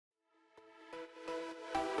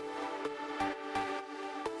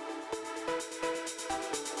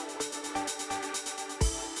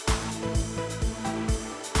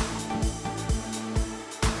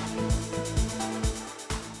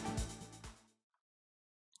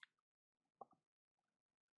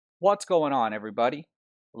What's going on, everybody?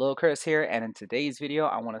 Lil Chris here, and in today's video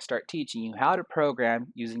I want to start teaching you how to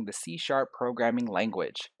program using the C# programming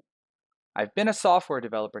language. I've been a software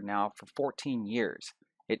developer now for 14 years.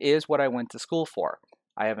 It is what I went to school for.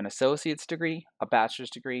 I have an associate's degree, a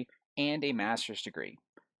bachelor's degree, and a master's degree.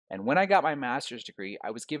 And when I got my master's degree,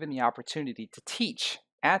 I was given the opportunity to teach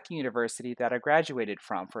at the university that I graduated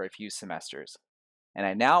from for a few semesters. And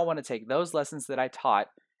I now want to take those lessons that I taught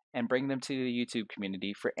and bring them to the YouTube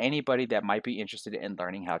community for anybody that might be interested in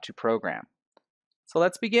learning how to program. So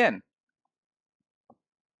let's begin.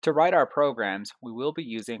 To write our programs, we will be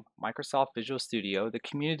using Microsoft Visual Studio, the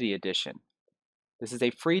Community Edition. This is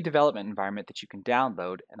a free development environment that you can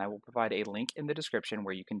download, and I will provide a link in the description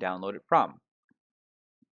where you can download it from.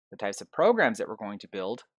 The types of programs that we're going to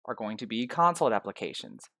build are going to be console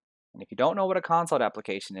applications. And if you don't know what a console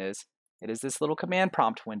application is, it is this little command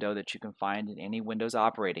prompt window that you can find in any Windows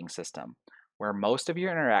operating system, where most of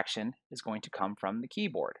your interaction is going to come from the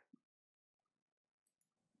keyboard.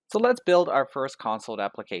 So let's build our first console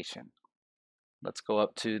application. Let's go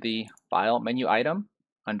up to the File menu item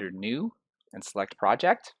under New and select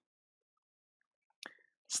Project.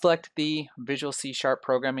 Select the Visual C#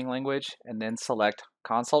 programming language and then select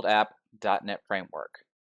Console.App.NET Framework.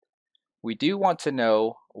 We do want to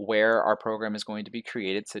know where our program is going to be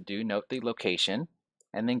created, so do note the location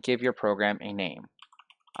and then give your program a name.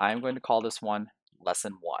 I'm going to call this one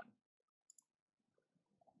Lesson 1.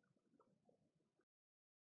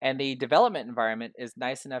 And the development environment is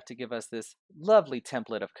nice enough to give us this lovely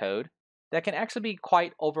template of code that can actually be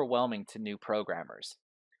quite overwhelming to new programmers.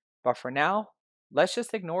 But for now, let's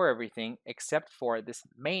just ignore everything except for this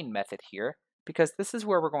main method here, because this is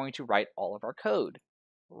where we're going to write all of our code,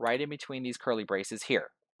 right in between these curly braces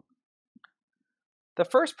here. The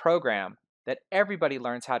first program that everybody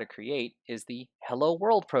learns how to create is the Hello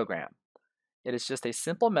World program. It is just a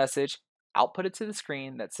simple message outputted to the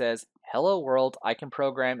screen that says, "Hello World, I can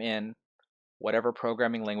program in whatever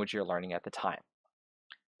programming language you're learning at the time."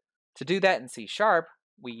 To do that in C#,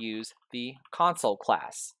 we use the console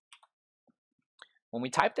class. When we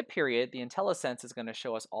type the period, the IntelliSense is going to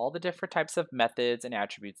show us all the different types of methods and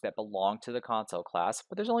attributes that belong to the console class,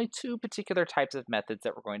 but there's only two particular types of methods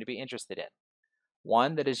that we're going to be interested in.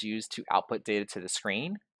 One that is used to output data to the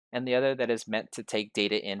screen, and the other that is meant to take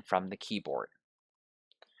data in from the keyboard.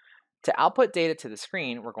 To output data to the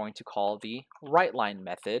screen, we're going to call the WriteLine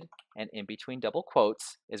method, and in between double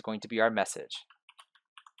quotes is going to be our message.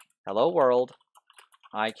 Hello world,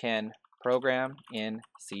 I can program in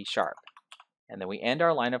C#. And then we end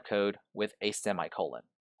our line of code with a semicolon.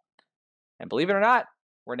 And believe it or not,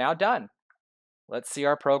 we're now done. Let's see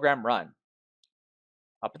our program run.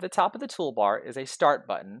 Up at the top of the toolbar is a Start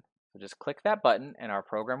button. So just click that button and our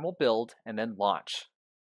program will build and then launch.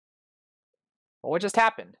 Well, what just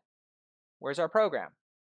happened? Where's our program?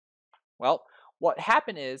 Well, what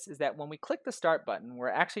happened is that when we click the Start button, we're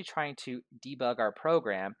actually trying to debug our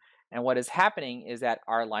program. And what is happening is that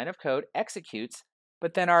our line of code executes,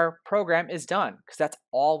 but then our program is done because that's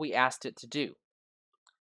all we asked it to do.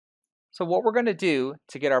 So what we're going to do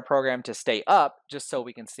to get our program to stay up, just so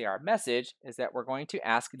we can see our message, is that we're going to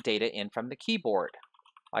ask data in from the keyboard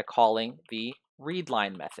by calling the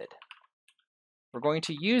readLine method. We're going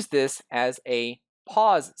to use this as a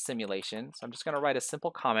pause simulation, so I'm just going to write a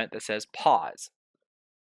simple comment that says pause.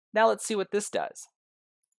 Now let's see what this does.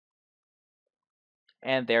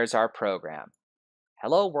 And there's our program.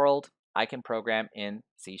 Hello world, I can program in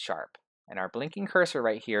C#. And our blinking cursor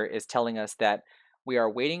right here is telling us that we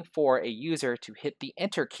are waiting for a user to hit the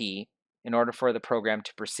Enter key in order for the program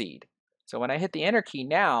to proceed. So when I hit the Enter key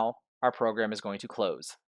now, our program is going to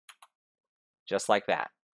close. Just like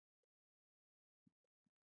that.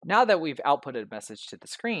 Now that we've outputted a message to the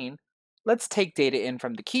screen, let's take data in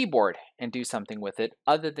from the keyboard and do something with it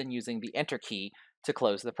other than using the Enter key to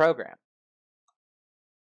close the program.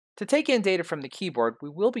 To take in data from the keyboard, we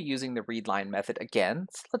will be using the readLine method again,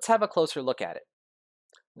 so let's have a closer look at it.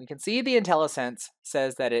 We can see the IntelliSense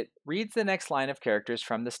says that it reads the next line of characters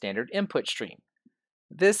from the standard input stream.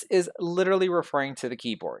 This is literally referring to the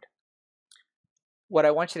keyboard. What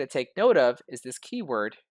I want you to take note of is this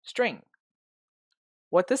keyword, string.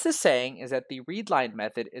 What this is saying is that the readLine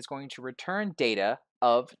method is going to return data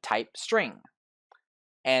of type string.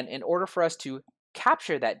 And in order for us to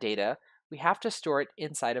capture that data, we have to store it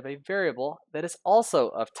inside of a variable that is also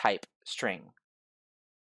of type string.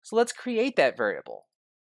 So let's create that variable.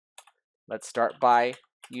 Let's start by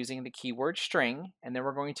using the keyword string, and then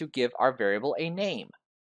we're going to give our variable a name.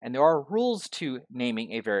 And there are rules to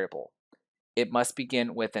naming a variable. It must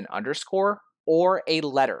begin with an underscore or a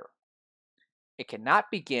letter. It cannot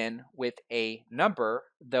begin with a number,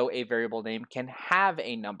 though a variable name can have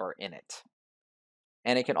a number in it.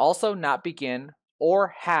 And it can also not begin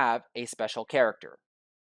or have a special character.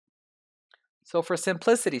 So for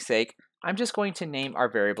simplicity's sake, I'm just going to name our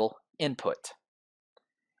variable input.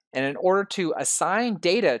 And in order to assign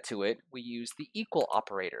data to it, we use the equal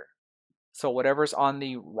operator. So whatever's on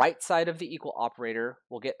the right side of the equal operator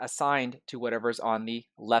will get assigned to whatever's on the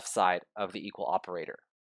left side of the equal operator.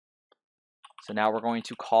 So now we're going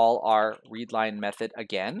to call our readLine method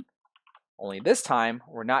again. Only this time,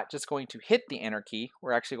 we're not just going to hit the enter key,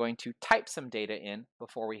 we're actually going to type some data in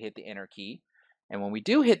before we hit the enter key. And when we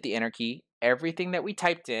do hit the enter key, everything that we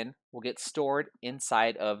typed in will get stored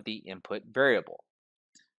inside of the input variable.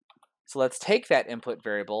 So let's take that input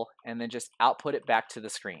variable and then just output it back to the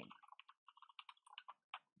screen.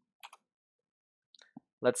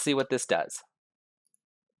 Let's see what this does.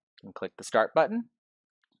 And click the Start button.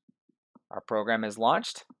 Our program is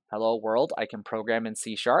launched. Hello world, I can program in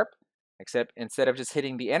C#, except instead of just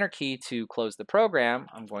hitting the enter key to close the program,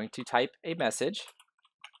 I'm going to type a message.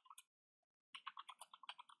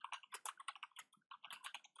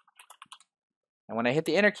 And when I hit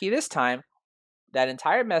the enter key this time, that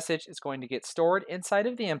entire message is going to get stored inside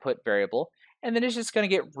of the input variable, and then it's just going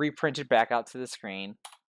to get reprinted back out to the screen,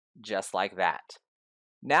 just like that.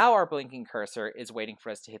 Now our blinking cursor is waiting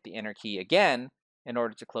for us to hit the enter key again in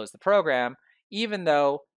order to close the program, even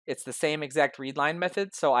though it's the same exact readline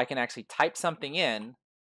method, so I can actually type something in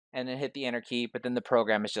and then hit the enter key, but then the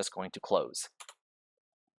program is just going to close.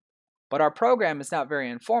 But our program is not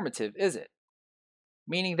very informative, is it?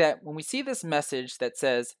 Meaning that when we see this message that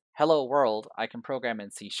says, hello world, I can program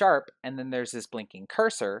in C#, and then there's this blinking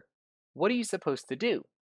cursor, what are you supposed to do?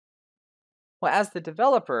 Well, as the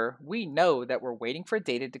developer, we know that we're waiting for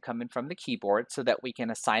data to come in from the keyboard so that we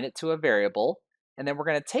can assign it to a variable, and then we're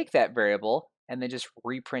going to take that variable and then just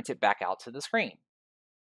reprint it back out to the screen.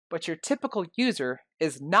 But your typical user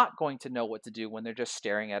is not going to know what to do when they're just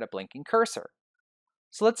staring at a blinking cursor.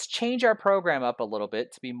 So let's change our program up a little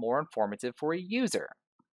bit to be more informative for a user.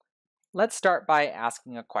 Let's start by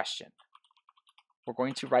asking a question. We're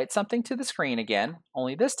going to write something to the screen again,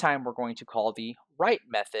 only this time we're going to call the write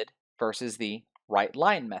method versus the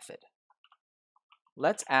WriteLine method.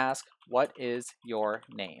 Let's ask, what is your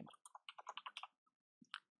name?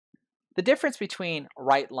 The difference between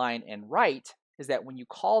WriteLine and write is that when you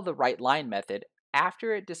call the WriteLine method,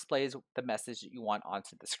 after it displays the message that you want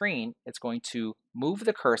onto the screen, it's going to move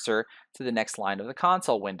the cursor to the next line of the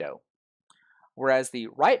console window. Whereas the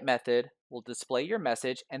write method will display your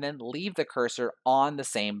message and then leave the cursor on the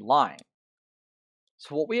same line.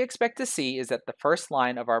 So what we expect to see is that the first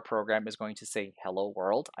line of our program is going to say, hello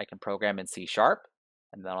world, I can program in C#.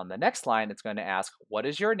 And then on the next line, it's going to ask, what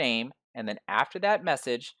is your name? And then after that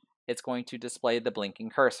message, it's going to display the blinking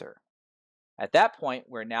cursor. At that point,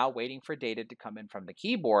 we're now waiting for data to come in from the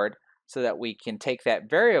keyboard so that we can take that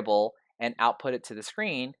variable and output it to the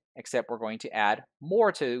screen, except we're going to add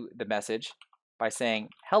more to the message by saying,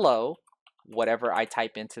 hello, whatever I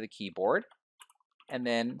type into the keyboard, and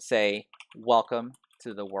then say, welcome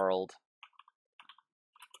to the world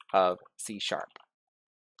of C#.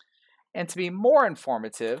 And to be more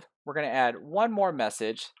informative, we're going to add one more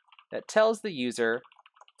message that tells the user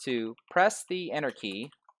to press the enter key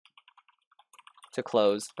to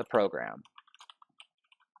close the program.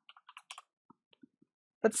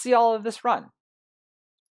 Let's see all of this run.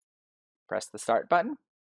 Press the start button.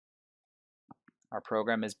 Our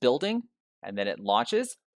program is building, and then it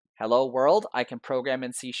launches. Hello world, I can program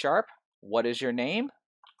in C#. What is your name?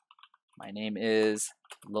 My name is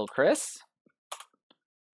Lil Chris.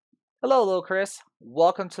 Hello Lil Chris,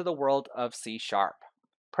 welcome to the world of C#.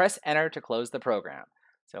 Press enter to close the program.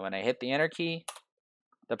 So when I hit the enter key,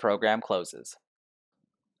 the program closes.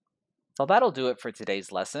 So that'll do it for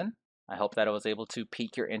today's lesson. I hope that I was able to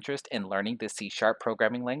pique your interest in learning the C#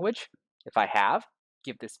 programming language. If I have,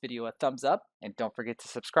 give this video a thumbs up and don't forget to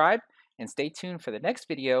subscribe, and stay tuned for the next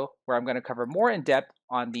video where I'm going to cover more in depth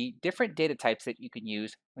on the different data types that you can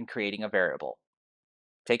use when creating a variable.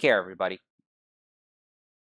 Take care, everybody.